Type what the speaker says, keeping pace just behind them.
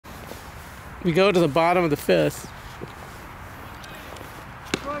We go to the bottom of the fifth.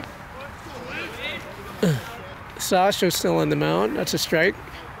 Sasha's still on the mound. That's a strike.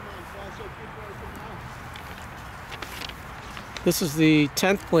 This is the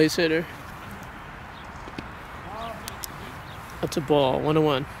 10th place hitter. That's a ball.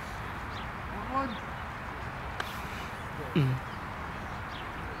 1-1.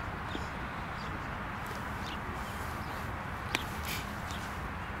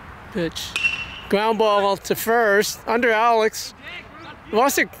 Pitch. Ground ball to first. Under Alex.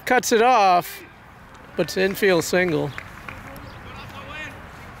 Varsity cuts it off, but it's an infield single.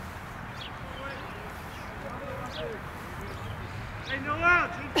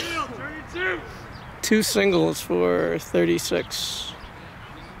 Two singles for 36.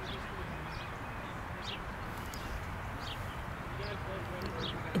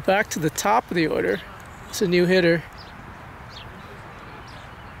 Back to the top of the order. It's a new hitter.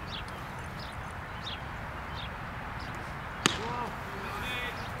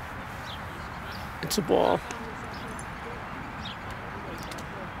 It's a ball.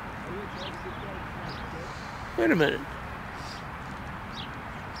 Wait a minute.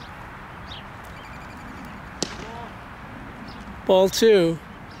 Ball 2.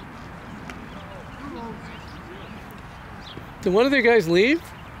 Did one of their guys leave?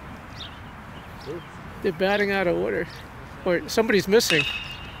 They're batting out of order. Or somebody's missing.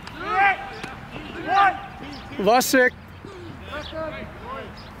 Varsity.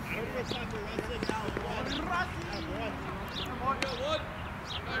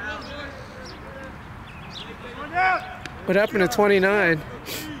 What happened to 29?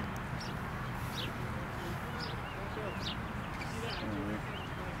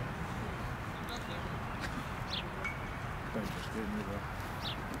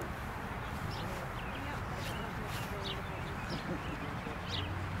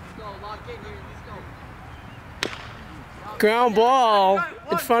 Ground ball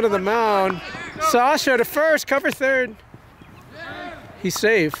in front of the mound. Sasha to first, cover third. He's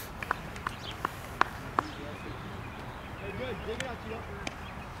safe.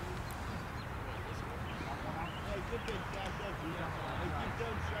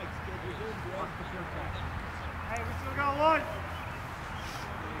 Hey, we still got one.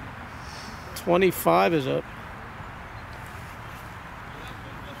 25 is up.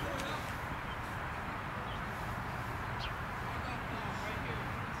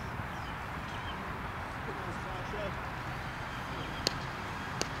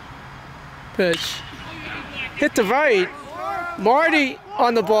 Pitch. Hit the right. Marty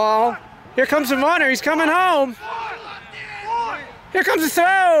on the ball. Here comes the runner. He's coming home. Here comes the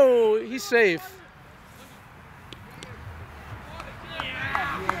throw. He's safe.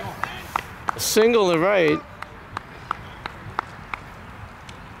 Single to right.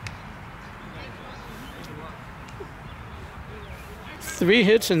 Three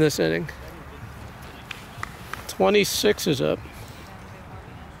hits in this inning. 26 is up.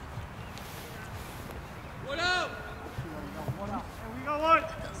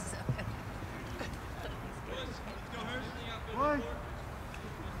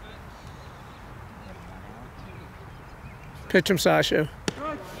 Pitch from Sasha.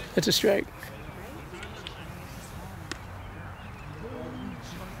 It's a strike.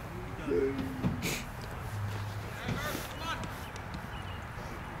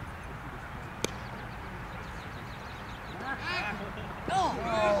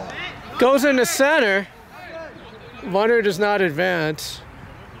 Goes into center. Runner does not advance.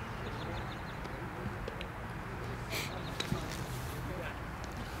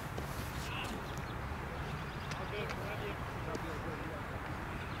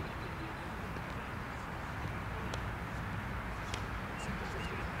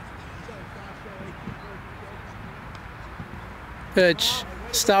 Pitch.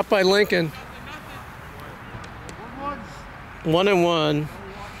 Stopped by Lincoln. 1-1.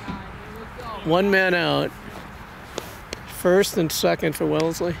 One man out. First and second for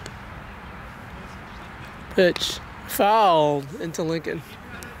Wellesley. Pitch. Fouled into Lincoln.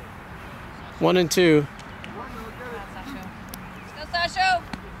 1-2. Go, Sasha!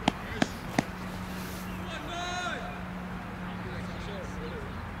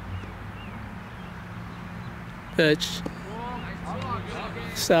 Pitch.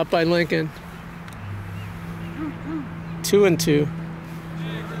 Stopped by Lincoln. 2-2.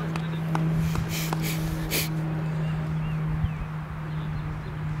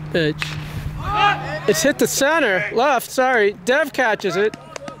 Pitch. It's hit the center. Left, sorry. Dev catches it.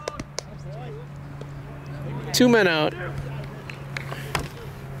 2 men out.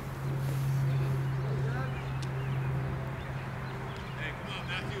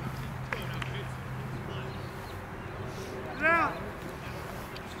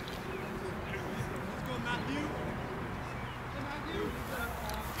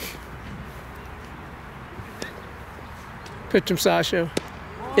 Pitch from Sasha.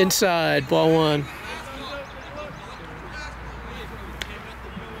 Inside, ball 1.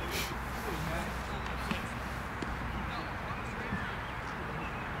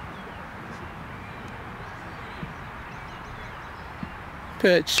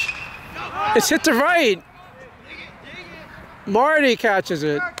 Pitch. It's hit to right. Marty catches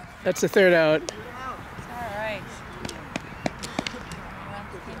it. That's the 3rd out.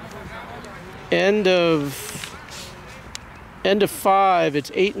 End of 5.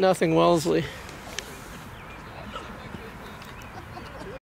 It's 8-0 Wellesley.